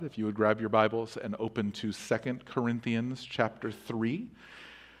If you would grab your Bibles and open to 2 Corinthians chapter 3.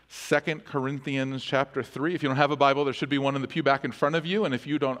 2 Corinthians chapter 3. If you don't have a Bible, there should be one in the pew back in front of you. And if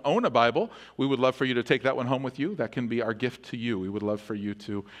you don't own a Bible, we would love for you to take that one home with you. That can be our gift to you. We would love for you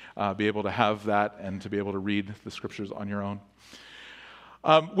to be able to have that and to be able to read the scriptures on your own.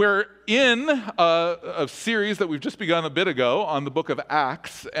 We're in a series that we've just begun a bit ago on the book of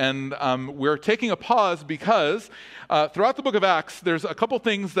Acts, and we're taking a pause because throughout the book of Acts, there's a couple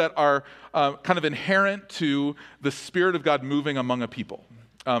things that are kind of inherent to the Spirit of God moving among a people.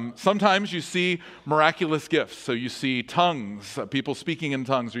 Sometimes you see miraculous gifts, so you see tongues, people speaking in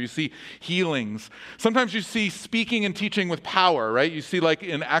tongues, or you see healings. Sometimes you see speaking and teaching with power, right? You see, like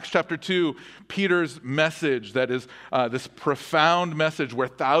in Acts chapter 2, Peter's message that is this profound message where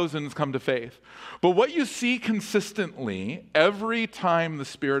thousands come to faith. But what you see consistently every time the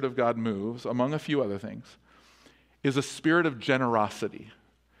Spirit of God moves, among a few other things, is a spirit of generosity.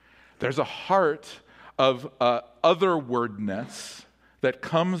 There's a heart of otherwordness that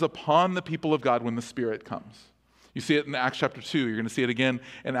comes upon the people of God when the Spirit comes. You see it in Acts chapter 2. You're going to see it again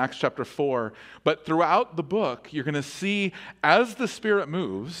in Acts chapter 4. But throughout the book, you're going to see as the Spirit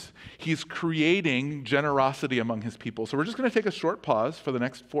moves, He's creating generosity among His people. So we're just going to take a short pause for the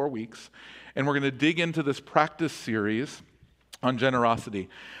next 4 weeks, and we're going to dig into this practice series on generosity.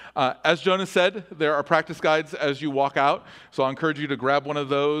 As Jonas said, there are practice guides as you walk out, so I'll encourage you to grab one of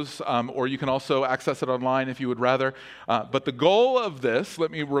those, or you can also access it online if you would rather. But the goal of this,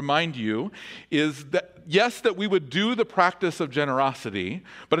 let me remind you, is that yes, that we would do the practice of generosity,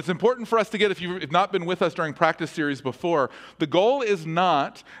 but it's important for us to get, if you've not been with us during practice series before, the goal is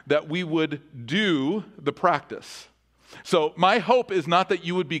not that we would do the practice. So my hope is not that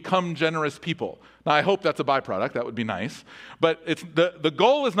you would become generous people. Now, I hope that's a byproduct. That would be nice. But it's the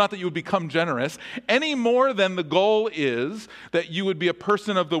goal is not that you would become generous any more than the goal is that you would be a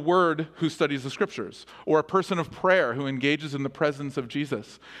person of the Word who studies the Scriptures, or a person of prayer who engages in the presence of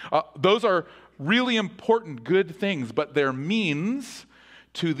Jesus. Those are really important, good things, but they're means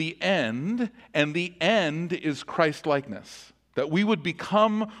to the end, and the end is Christ-likeness, that we would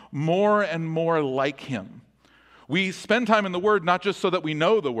become more and more like Him. We spend time in the Word not just so that we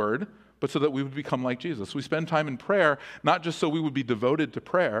know the Word, but so that we would become like Jesus. We spend time in prayer not just so we would be devoted to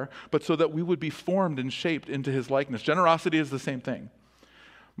prayer, but so that we would be formed and shaped into His likeness. Generosity is the same thing.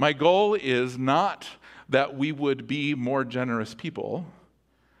 My goal is not that we would be more generous people,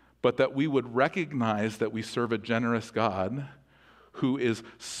 but that we would recognize that we serve a generous God who is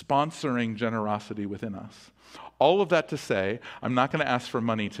sponsoring generosity within us. All of that to say, I'm not going to ask for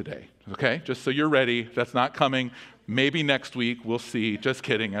money today, okay? Just so you're ready. That's not coming. Maybe next week. We'll see. Just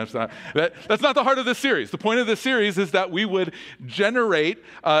kidding. That's not the heart of this series. The point of this series is that we would generate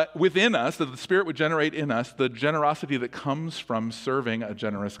within us, that the Spirit would generate in us the generosity that comes from serving a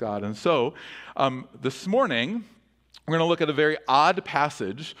generous God. And so this morning, we're going to look at a very odd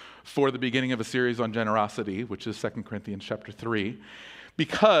passage for the beginning of a series on generosity, which is 2 Corinthians chapter 3,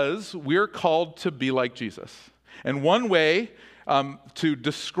 because we're called to be like Jesus. And one way to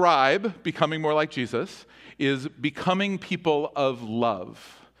describe becoming more like Jesus is becoming people of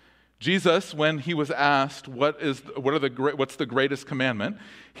love. Jesus, when he was asked what's the greatest commandment,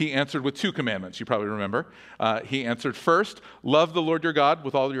 he answered with 2 commandments. You probably remember. He answered, first, love the Lord your God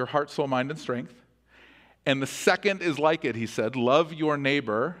with all your heart, soul, mind, and strength. And the second is like it, he said, love your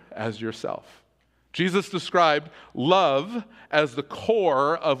neighbor as yourself. Jesus described love as the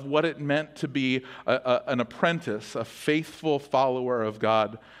core of what it meant to be an apprentice, a faithful follower of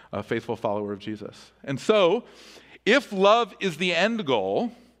God, a faithful follower of Jesus. And so, if love is the end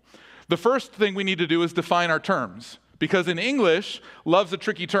goal, the first thing we need to do is define our terms. Because in English, love's a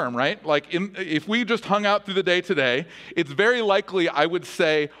tricky term, right? Like if we just hung out through the day today, it's very likely I would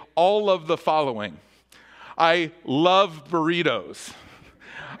say all of the following. I love burritos.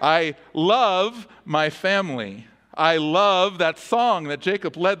 I love my family. I love that song that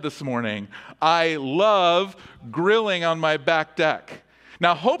Jacob led this morning. I love grilling on my back deck.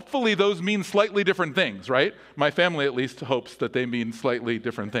 Now, hopefully those mean slightly different things, right? My family at least hopes that they mean slightly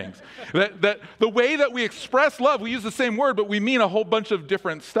different things. That the way that we express love, we use the same word, but we mean a whole bunch of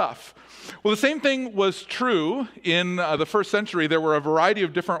different stuff. Well, the same thing was true in the first century. There were a variety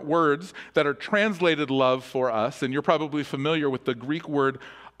of different words that are translated love for us, and you're probably familiar with the Greek word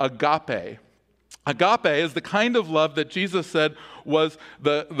agape. Agape is the kind of love that Jesus said was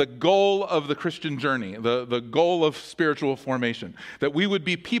the goal of the Christian journey, the goal of spiritual formation. That we would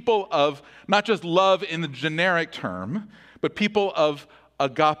be people of not just love in the generic term, but people of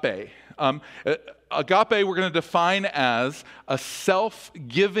agape. Agape we're going to define as a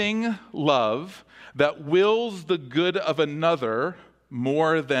self-giving love that wills the good of another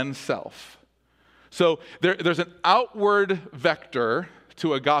more than self. So there's an outward vector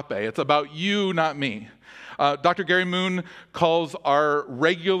to agape. It's about you, not me. Dr. Gary Moon calls our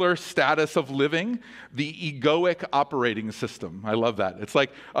regular status of living the egoic operating system. I love that. It's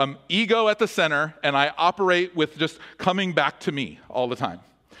like ego at the center, and I operate with just coming back to me all the time.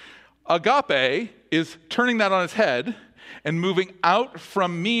 Agape is turning that on its head and moving out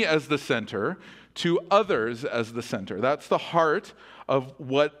from me as the center to others as the center. That's the heart of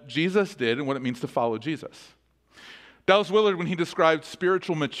what Jesus did and what it means to follow Jesus. Dallas Willard, when he described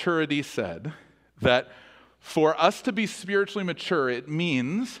spiritual maturity, said that for us to be spiritually mature, it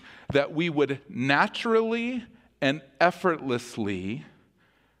means that we would naturally and effortlessly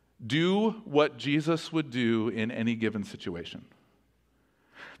do what Jesus would do in any given situation.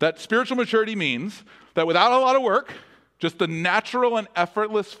 That spiritual maturity means that without a lot of work, just the natural and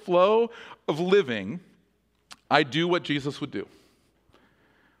effortless flow of living, I do what Jesus would do.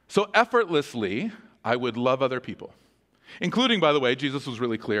 So effortlessly, I would love other people, including, by the way, Jesus was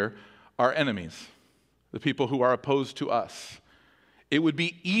really clear, our enemies, the people who are opposed to us. It would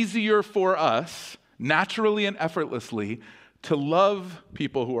be easier for us, naturally and effortlessly, to love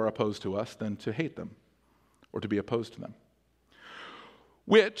people who are opposed to us than to hate them or to be opposed to them.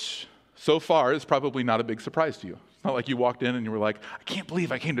 Which, so far, is probably not a big surprise to you. It's not like you walked in and you were like, I can't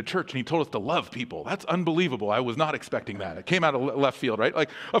believe I came to church and he told us to love people. That's unbelievable. I was not expecting that. It came out of left field, right? Like,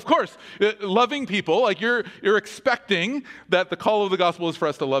 of course, loving people, like you're expecting that the call of the gospel is for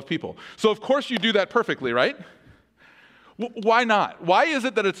us to love people. So of course you do that perfectly, right? Why not? Why is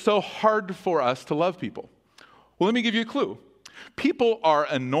it that it's so hard for us to love people? Well, let me give you a clue. People are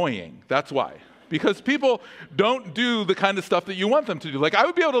annoying. That's why. Because people don't do the kind of stuff that you want them to do. Like, I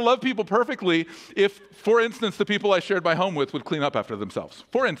would be able to love people perfectly if, for instance, the people I shared my home with would clean up after themselves.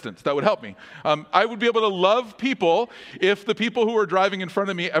 For instance, that would help me. I would be able to love people if the people who are driving in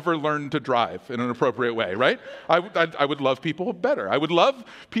front of me ever learned to drive in an appropriate way, right? I would love people better. I would love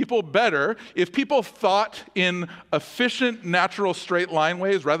people better if people thought in efficient, natural, straight line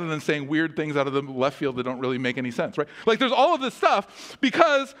ways rather than saying weird things out of the left field that don't really make any sense, right? Like, there's all of this stuff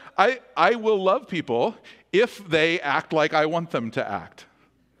because I will love people if they act like I want them to act,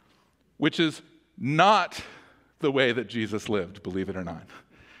 which is not the way that Jesus lived, believe it or not.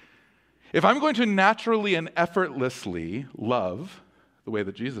 If I'm going to naturally and effortlessly love the way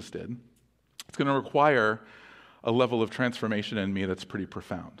that Jesus did, it's going to require a level of transformation in me that's pretty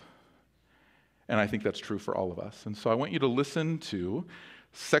profound. And I think that's true for all of us. And so I want you to listen to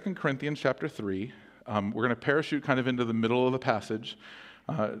 2 Corinthians chapter 3. We're going to parachute kind of into the middle of the passage.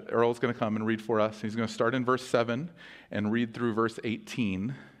 Earl's going to come and read for us. He's going to start in verse 7 and read through verse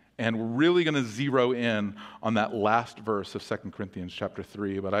 18. And we're really going to zero in on that last verse of 2 Corinthians chapter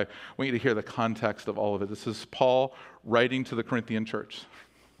 3. But I want you to hear the context of all of it. This is Paul writing to the Corinthian church.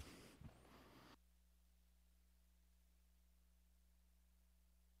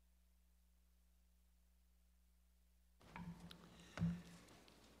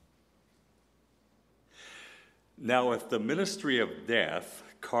 Now, if the ministry of death,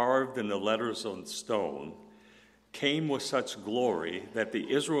 carved in the letters on stone, came with such glory that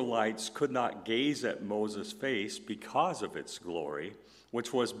the Israelites could not gaze at Moses' face because of its glory,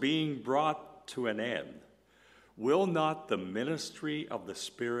 which was being brought to an end, will not the ministry of the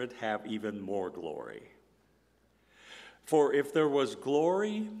Spirit have even more glory? For if there was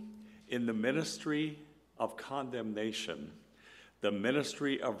glory in the ministry of condemnation, the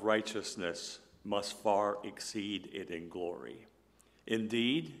ministry of righteousness must far exceed it in glory.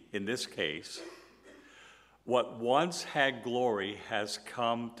 Indeed, in this case, what once had glory has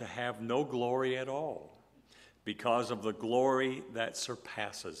come to have no glory at all, because of the glory that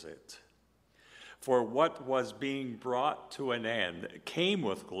surpasses it. For what was being brought to an end came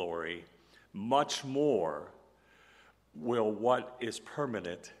with glory, much more will what is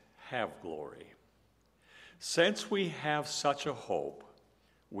permanent have glory. Since we have such a hope,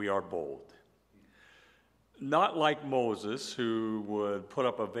 we are bold. Not like Moses, who would put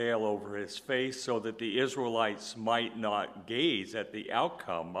up a veil over his face so that the Israelites might not gaze at the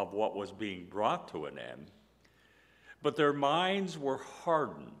outcome of what was being brought to an end. But their minds were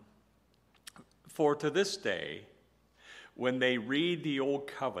hardened. For to this day, when they read the Old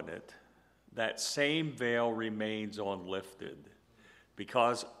Covenant, that same veil remains unlifted,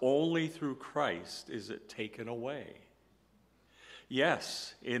 because only through Christ is it taken away.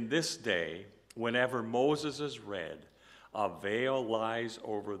 Yes, in this day, whenever Moses is read, a veil lies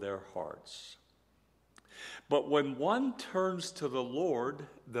over their hearts. But when one turns to the Lord,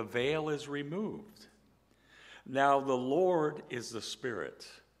 the veil is removed. Now the Lord is the Spirit,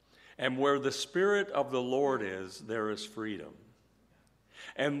 and where the Spirit of the Lord is, there is freedom.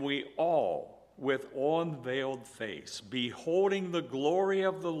 And we all, with unveiled face, beholding the glory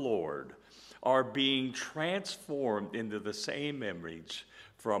of the Lord, are being transformed into the same image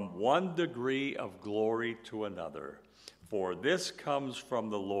from one degree of glory to another. For this comes from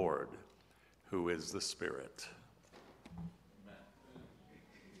the Lord, who is the Spirit.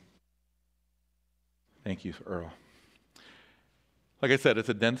 Thank you, Earl. Like I said, it's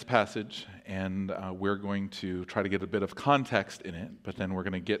a dense passage, and we're going to try to get a bit of context in it, but then we're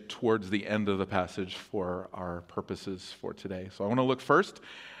going to get towards the end of the passage for our purposes for today. So I want to look first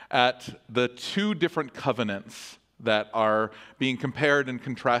at the two different covenants that are being compared and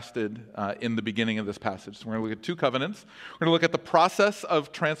contrasted in the beginning of this passage. So we're going to look at two covenants. We're going to look at the process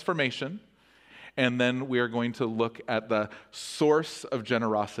of transformation, and then we are going to look at the source of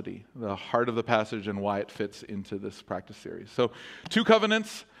generosity, the heart of the passage and why it fits into this practice series. So, two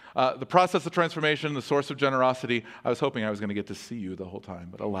covenants, the process of transformation, the source of generosity. I was hoping I was going to get to see you the whole time,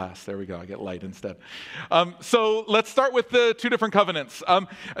 but alas, there we go. I get light instead. So let's start with the two different covenants.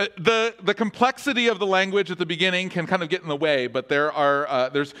 The complexity of the language at the beginning can kind of get in the way, but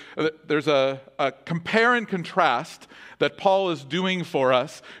there's a compare and contrast that Paul is doing for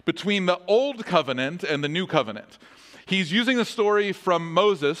us between the old covenant and the new covenant. He's using the story from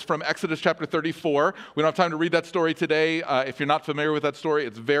Moses from Exodus chapter 34. We don't have time to read that story today. If you're not familiar with that story,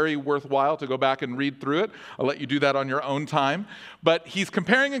 it's very worthwhile to go back and read through it. I'll let you do that on your own time. But he's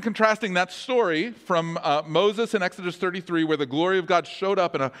comparing and contrasting that story from Moses in Exodus 33, where the glory of God showed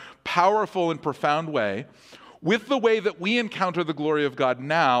up in a powerful and profound way, with the way that we encounter the glory of God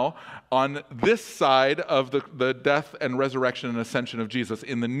now on this side of the death and resurrection and ascension of Jesus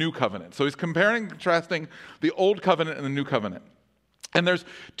in the new covenant. So he's comparing and contrasting the old covenant and the new covenant. And there's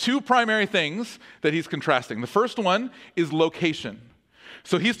two primary things that he's contrasting. The first one is location.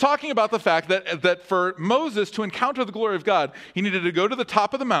 So he's talking about the fact that for Moses to encounter the glory of God, he needed to go to the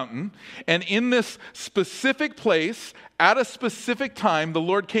top of the mountain, and in this specific place, at a specific time, the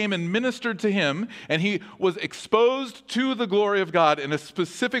Lord came and ministered to him, and he was exposed to the glory of God in a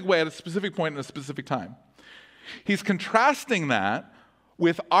specific way, at a specific point, in a specific time. He's contrasting that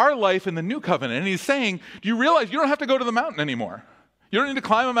with our life in the new covenant, and he's saying, do you realize you don't have to go to the mountain anymore? You don't need to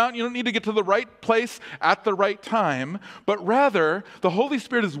climb a mountain. You don't need to get to the right place at the right time, but rather, the Holy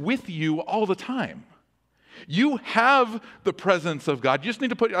Spirit is with you all the time. You have the presence of God. You just need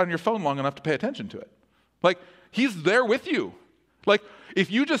to put it on your phone long enough to pay attention to it. Like, he's there with you. Like, if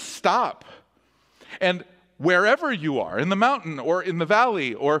you just stop and wherever you are, in the mountain or in the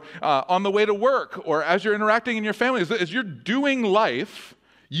valley or on the way to work or as you're interacting in your family, as you're doing life,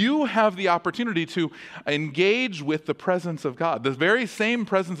 you have the opportunity to engage with the presence of God, the very same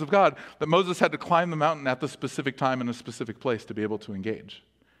presence of God that Moses had to climb the mountain at the specific time in a specific place to be able to engage.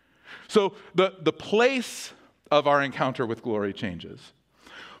 So the place of our encounter with glory changes,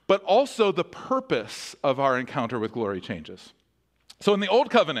 but also the purpose of our encounter with glory changes. So in the Old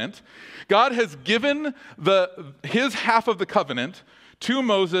Covenant, God has given his half of the covenant to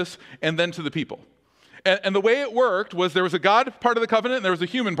Moses and then to the people. And the way it worked was there was a God part of the covenant and there was a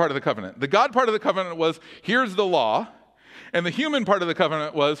human part of the covenant. The God part of the covenant was, here's the law. And the human part of the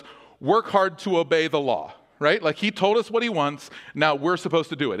covenant was, work hard to obey the law, right? Like he told us what he wants, now we're supposed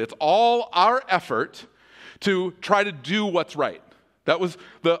to do it. It's all our effort to try to do what's right. That was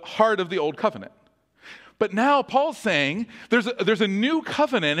the heart of the old covenant. But now Paul's saying there's a new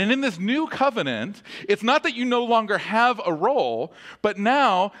covenant, and in this new covenant, it's not that you no longer have a role, but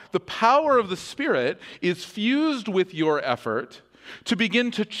now the power of the Spirit is fused with your effort to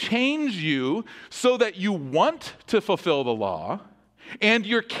begin to change you so that you want to fulfill the law, and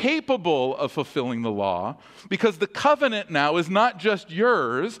you're capable of fulfilling the law, because the covenant now is not just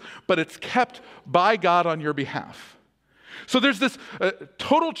yours, but it's kept by God on your behalf. So there's this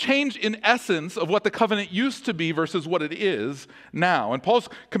total change in essence of what the covenant used to be versus what it is now. And Paul's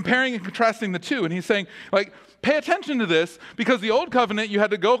comparing and contrasting the two, and he's saying, like, pay attention to this, because the old covenant, you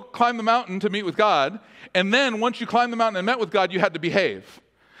had to go climb the mountain to meet with God, and then once you climbed the mountain and met with God, you had to behave.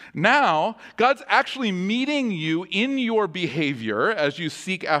 Now, God's actually meeting you in your behavior as you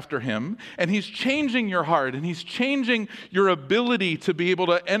seek after him, and he's changing your heart, and he's changing your ability to be able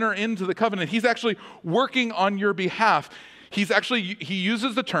to enter into the covenant. He's actually working on your behalf. He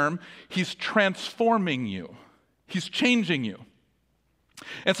uses the term, he's transforming you. He's changing you.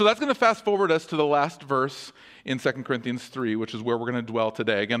 And so that's going to fast forward us to the last verse in 2 Corinthians 3, which is where we're going to dwell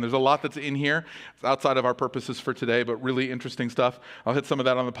today. Again, there's a lot that's in here. It's outside of our purposes for today, but really interesting stuff. I'll hit some of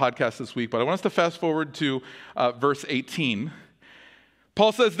that on the podcast this week, but I want us to fast forward to verse 18.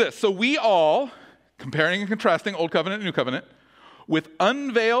 Paul says this, so we all, comparing and contrasting Old Covenant and New Covenant, with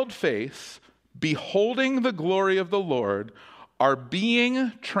unveiled face, beholding the glory of the Lord, are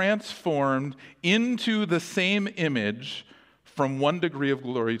being transformed into the same image from one degree of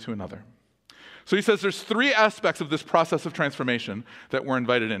glory to another. So he says there's three aspects of this process of transformation that we're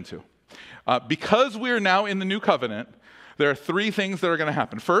invited into. Because we are now in the new covenant, there are three things that are going to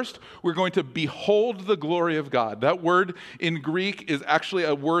happen. First, we're going to behold the glory of God. That word in Greek is actually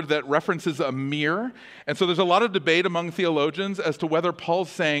a word that references a mirror. And so there's a lot of debate among theologians as to whether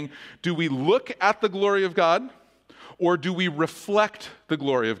Paul's saying, do we look at the glory of God or do we reflect the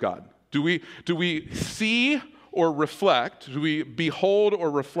glory of God? Do we see or reflect? Do we behold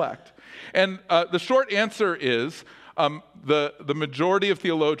or reflect? And the short answer is the majority of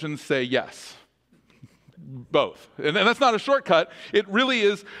theologians say yes. Both. And that's not a shortcut. It really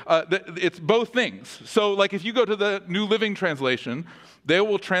is, it's both things. So like if you go to the New Living Translation, they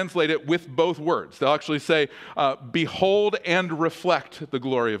will translate it with both words. They'll actually say, behold and reflect the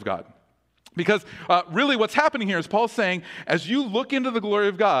glory of God. Because really what's happening here is Paul's saying, as you look into the glory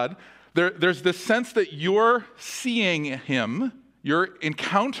of God, there's this sense that you're seeing him, you're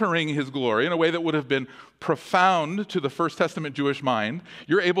encountering his glory in a way that would have been profound to the First Testament Jewish mind.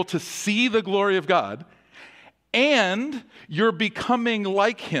 You're able to see the glory of God, and you're becoming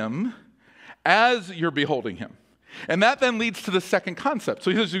like him as you're beholding him. And that then leads to the second concept.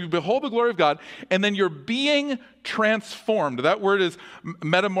 So he says, you behold the glory of God, and then you're being transformed. That word is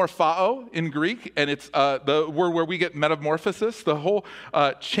metamorphao in Greek, and it's the word where we get metamorphosis, the whole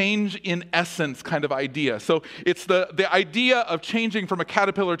change in essence kind of idea. So it's the idea of changing from a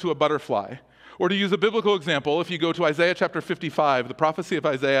caterpillar to a butterfly. Or to use a biblical example, if you go to Isaiah chapter 55, the prophecy of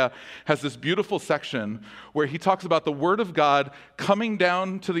Isaiah has this beautiful section where he talks about the word of God coming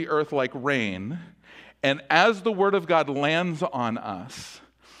down to the earth like rain. And as the word of God lands on us,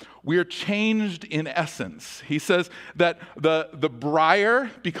 we are changed in essence. He says that the briar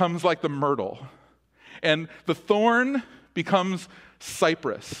becomes like the myrtle, and the thorn becomes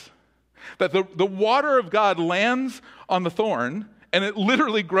cypress. That the water of God lands on the thorn, and it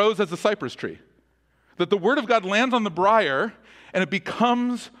literally grows as a cypress tree. That the word of God lands on the briar, and it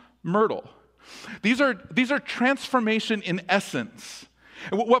becomes myrtle. These are transformation in essence.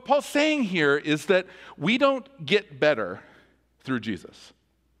 And what Paul's saying here is that we don't get better through Jesus.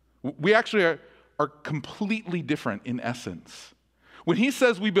 We actually are completely different in essence. When he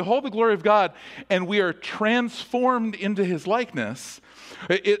says we behold the glory of God and we are transformed into his likeness,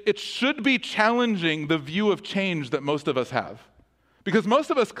 it should be challenging the view of change that most of us have. Because most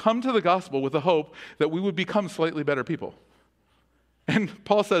of us come to the gospel with the hope that we would become slightly better people. And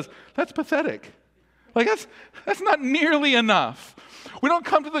Paul says, that's pathetic. Like that's not nearly enough. We don't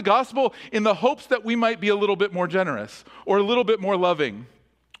come to the gospel in the hopes that we might be a little bit more generous, or a little bit more loving,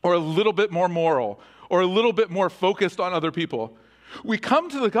 or a little bit more moral, or a little bit more focused on other people. We come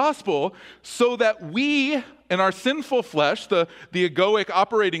to the gospel so that we, in our sinful flesh, the egoic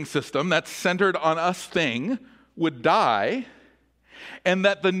operating system that's centered on us thing, would die, and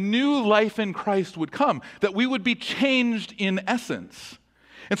that the new life in Christ would come, that we would be changed in essence.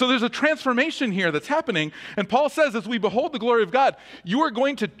 And so there's a transformation here that's happening, and Paul says as we behold the glory of God, you are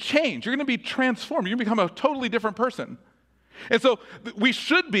going to change, you're going to be transformed, you're going to become a totally different person. And so we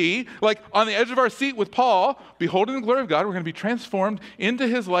should be like on the edge of our seat with Paul, beholding the glory of God, we're going to be transformed into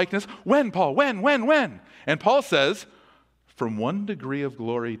his likeness. When, Paul? When? And Paul says, from one degree of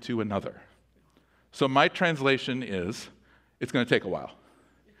glory to another. So my translation is, it's going to take a while.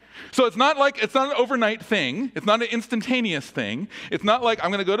 So it's not an overnight thing. It's not an instantaneous thing. It's not like I'm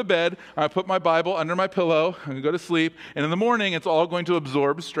going to go to bed, I put my Bible under my pillow, I'm going to go to sleep, and in the morning it's all going to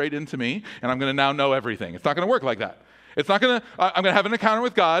absorb straight into me, and I'm going to now know everything. It's not going to work like that. I'm going to have an encounter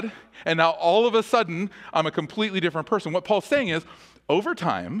with God, and now all of a sudden I'm a completely different person. What Paul's saying is, over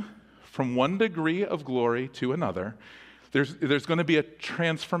time, from one degree of glory to another, there's going to be a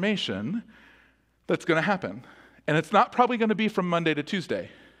transformation that's going to happen. And it's not probably going to be from Monday to Tuesday.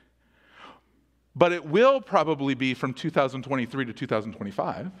 But it will probably be from 2023 to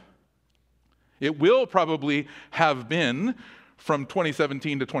 2025. It will probably have been from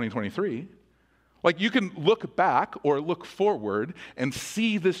 2017 to 2023. Like you can look back or look forward and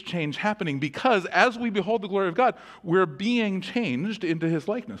see this change happening because as we behold the glory of God, we're being changed into his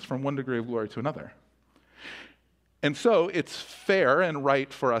likeness from one degree of glory to another. And so it's fair and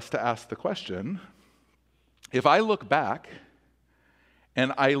right for us to ask the question, if I look back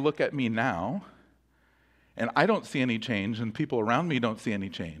and I look at me now, and I don't see any change, and people around me don't see any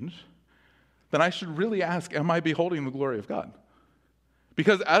change, then I should really ask, am I beholding the glory of God?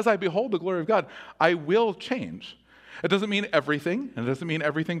 Because as I behold the glory of God, I will change. It doesn't mean everything, and it doesn't mean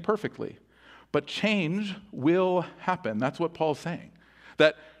everything perfectly, but change will happen. That's what Paul's saying,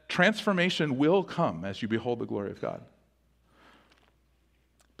 that transformation will come as you behold the glory of God.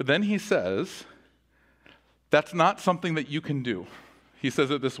 But then he says, that's not something that you can do. He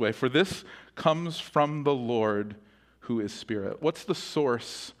says it this way, for this comes from the Lord who is Spirit. What's the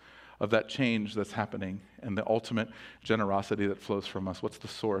source of that change that's happening and the ultimate generosity that flows from us? What's the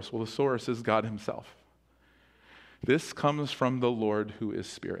source? Well, the source is God himself. This comes from the Lord who is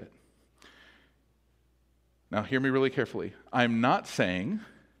Spirit. Now, hear me really carefully. I'm not saying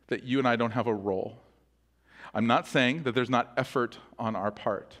that you and I don't have a role. I'm not saying that there's not effort on our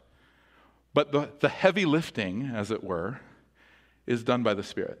part. But the heavy lifting, as it were, is done by the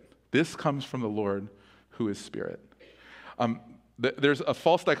Spirit. This comes from the Lord who is Spirit. There's a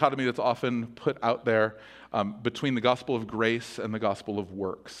false dichotomy that's often put out there between the gospel of grace and the gospel of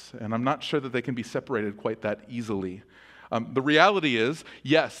works. And I'm not sure that they can be separated quite that easily. The reality is,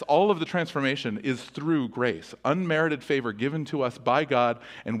 yes, all of the transformation is through grace, unmerited favor given to us by God,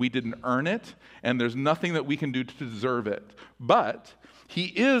 and we didn't earn it, and there's nothing that we can do to deserve it. But he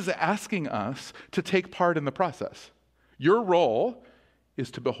is asking us to take part in the process. Your role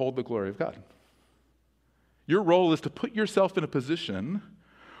is to behold the glory of God. Your role is to put yourself in a position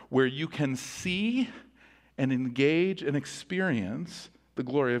where you can see and engage and experience the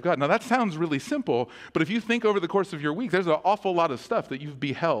glory of God. Now that sounds really simple, but if you think over the course of your week, there's an awful lot of stuff that you've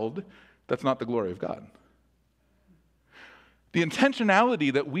beheld that's not the glory of God. The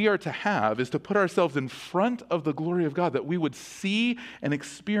intentionality that we are to have is to put ourselves in front of the glory of God, that we would see and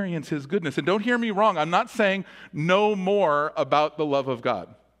experience his goodness. And don't hear me wrong, I'm not saying know more about the love of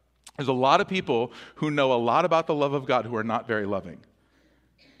God. There's a lot of people who know a lot about the love of God who are not very loving.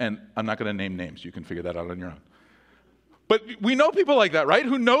 And I'm not going to name names. You can figure that out on your own. But we know people like that, right?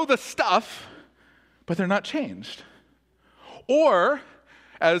 Who know the stuff, but they're not changed. Or,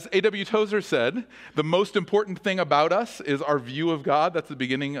 as A.W. Tozer said, the most important thing about us is our view of God. That's the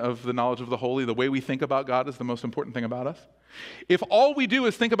beginning of the knowledge of the holy. The way we think about God is the most important thing about us. If all we do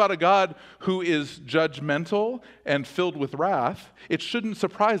is think about a God who is judgmental and filled with wrath, it shouldn't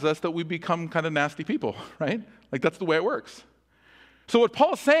surprise us that we become kind of nasty people, right? Like that's the way it works. So what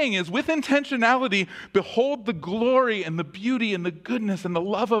Paul's saying is, with intentionality, behold the glory and the beauty and the goodness and the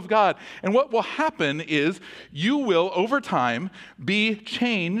love of God. And what will happen is you will, over time, be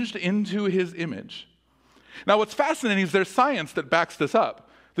changed into his image. Now what's fascinating is there's science that backs this up.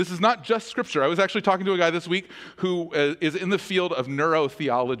 This is not just scripture. I was actually talking to a guy this week who is in the field of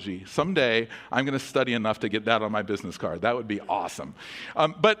neurotheology. Someday, I'm going to study enough to get that on my business card. That would be awesome.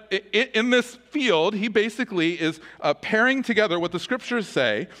 But in this field, he basically is pairing together what the scriptures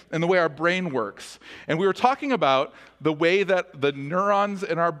say and the way our brain works. And we were talking about the way that the neurons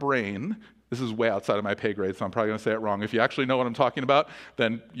in our brain, this is way outside of my pay grade, so I'm probably going to say it wrong. If you actually know what I'm talking about,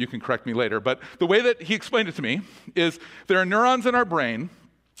 then you can correct me later. But the way that he explained it to me is there are neurons in our brain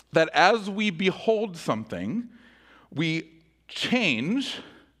that as we behold something, we change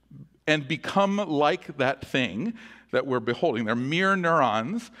and become like that thing that we're beholding. They're mirror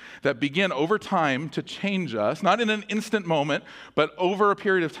neurons that begin over time to change us, not in an instant moment, but over a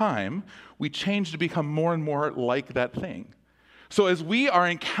period of time, we change to become more and more like that thing. So as we are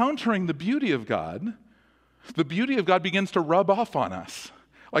encountering the beauty of God begins to rub off on us.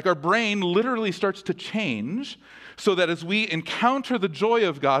 Like our brain literally starts to change so that as we encounter the joy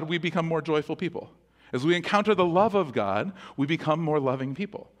of God, we become more joyful people. As we encounter the love of God, we become more loving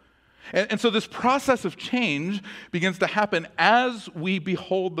people. And so this process of change begins to happen as we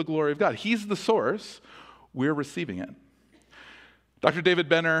behold the glory of God. He's the source. We're receiving it. Dr. David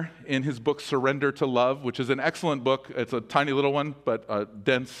Benner, in his book Surrender to Love, which is an excellent book. It's a tiny little one, but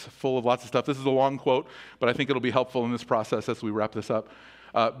dense, full of lots of stuff. This is a long quote, but I think it'll be helpful in this process as we wrap this up.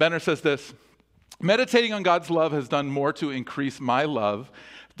 Benner says this, meditating on God's love has done more to increase my love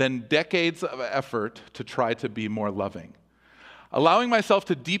than decades of effort to try to be more loving. Allowing myself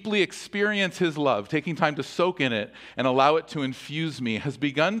to deeply experience his love, taking time to soak in it and allow it to infuse me, has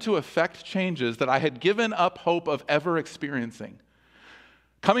begun to affect changes that I had given up hope of ever experiencing.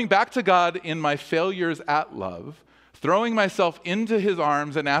 Coming back to God in my failures at love, throwing myself into his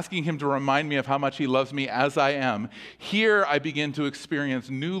arms and asking him to remind me of how much he loves me as I am, here I begin to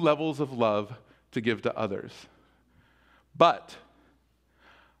experience new levels of love to give to others. But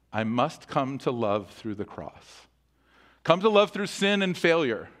I must come to love through the cross. Come to love through sin and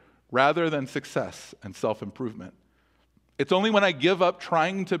failure rather than success and self-improvement. It's only when I give up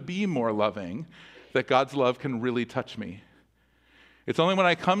trying to be more loving that God's love can really touch me. It's only when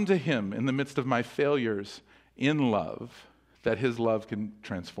I come to him in the midst of my failures in love that his love can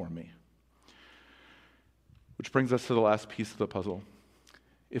transform me. Which brings us to the last piece of the puzzle.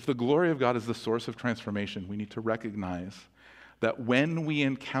 If the glory of God is the source of transformation, we need to recognize that when we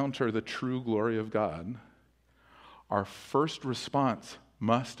encounter the true glory of God, our first response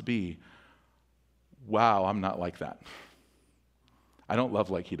must be, wow, I'm not like that. I don't love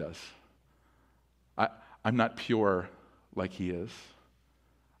like he does. I'm not pure like he is.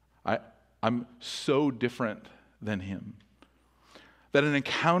 I'm so different than him. That an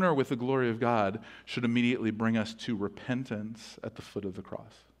encounter with the glory of God should immediately bring us to repentance at the foot of the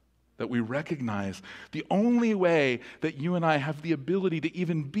cross. That we recognize the only way that you and I have the ability to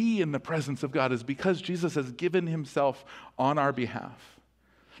even be in the presence of God is because Jesus has given himself on our behalf.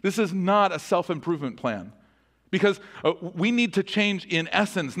 This is not a self-improvement plan, because we need to change in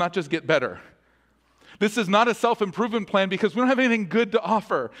essence, not just get better. This is not a self-improvement plan because we don't have anything good to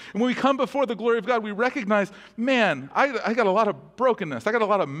offer. And when we come before the glory of God, we recognize, man, I got a lot of brokenness. I got a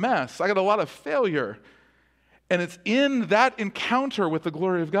lot of mess. I got a lot of failure. And it's in that encounter with the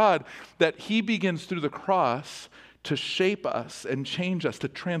glory of God that he begins through the cross to shape us and change us, to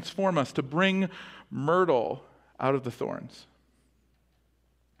transform us, to bring myrtle out of the thorns.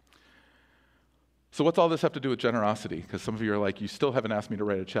 So what's all this have to do with generosity? Because some of you are like, you still haven't asked me to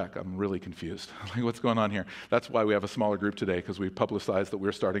write a check. I'm really confused. Like, what's going on here? That's why we have a smaller group today, because we publicized that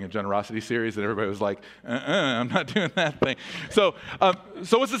we're starting a generosity series, and everybody was like, I'm not doing that thing. So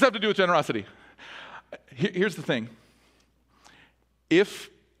what's this have to do with generosity? Here's the thing. If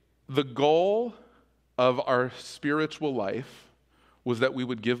the goal of our spiritual life was that we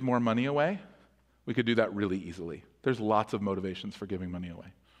would give more money away, we could do that really easily. There's lots of motivations for giving money away.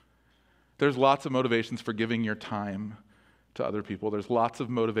 There's lots of motivations for giving your time to other people. There's lots of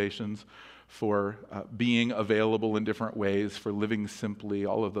motivations for being available in different ways, for living simply,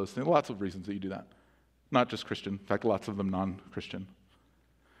 all of those things. Lots of reasons that you do that. Not just Christian. In fact, lots of them non-Christian.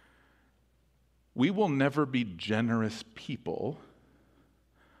 We will never be generous people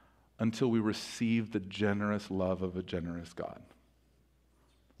until we receive the generous love of a generous God.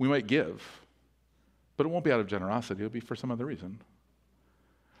 We might give, but it won't be out of generosity. It'll be for some other reason.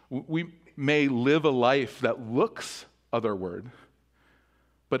 We may live a life that looks otherward,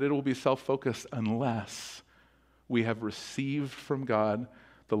 but it will be self-focused unless we have received from God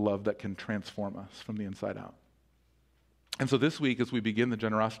the love that can transform us from the inside out. And so this week, as we begin the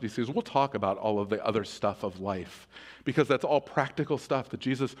generosity series, we'll talk about all of the other stuff of life, because that's all practical stuff that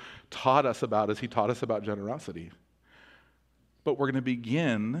Jesus taught us about as he taught us about generosity. But we're going to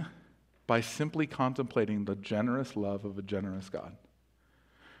begin by simply contemplating the generous love of a generous God.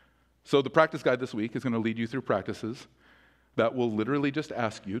 So the practice guide this week is going to lead you through practices that will literally just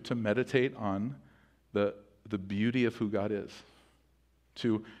ask you to meditate on the beauty of who God is,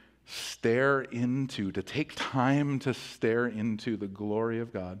 to take time to stare into the glory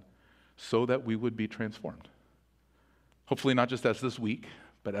of God so that we would be transformed. Hopefully not just as this week,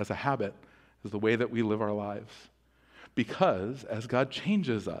 but as a habit, as the way that we live our lives. Because as God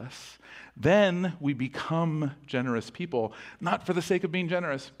changes us, then we become generous people, not for the sake of being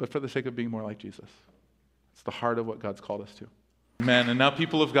generous, but for the sake of being more like Jesus. It's the heart of what God's called us to. Amen. And now,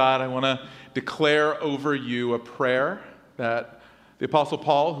 people of God, I want to declare over you a prayer that the Apostle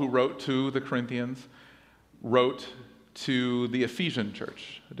Paul, who wrote to the Corinthians, wrote to the Ephesian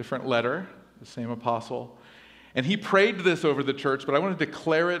church, a different letter, the same apostle. And he prayed this over the church, but I want to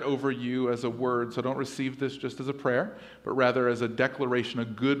declare it over you as a word, so don't receive this just as a prayer, but rather as a declaration, a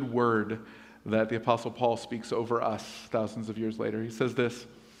good word that the Apostle Paul speaks over us thousands of years later. He says this: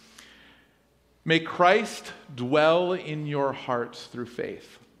 "May Christ dwell in your hearts through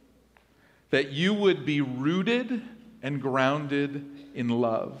faith, that you would be rooted and grounded in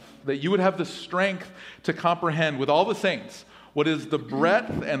love, that you would have the strength to comprehend with all the saints what is the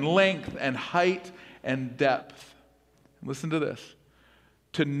breadth and length and height and depth." Listen to this.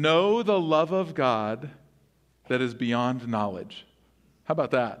 "To know the love of God that is beyond knowledge." How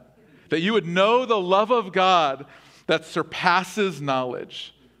about that? That you would know the love of God that surpasses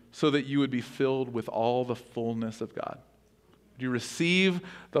knowledge, so that you would be filled with all the fullness of God. You receive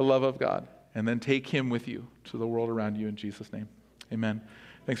the love of God and then take him with you to the world around you in Jesus' name. Amen.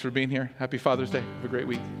 Thanks for being here. Happy Father's Day. Have a great week.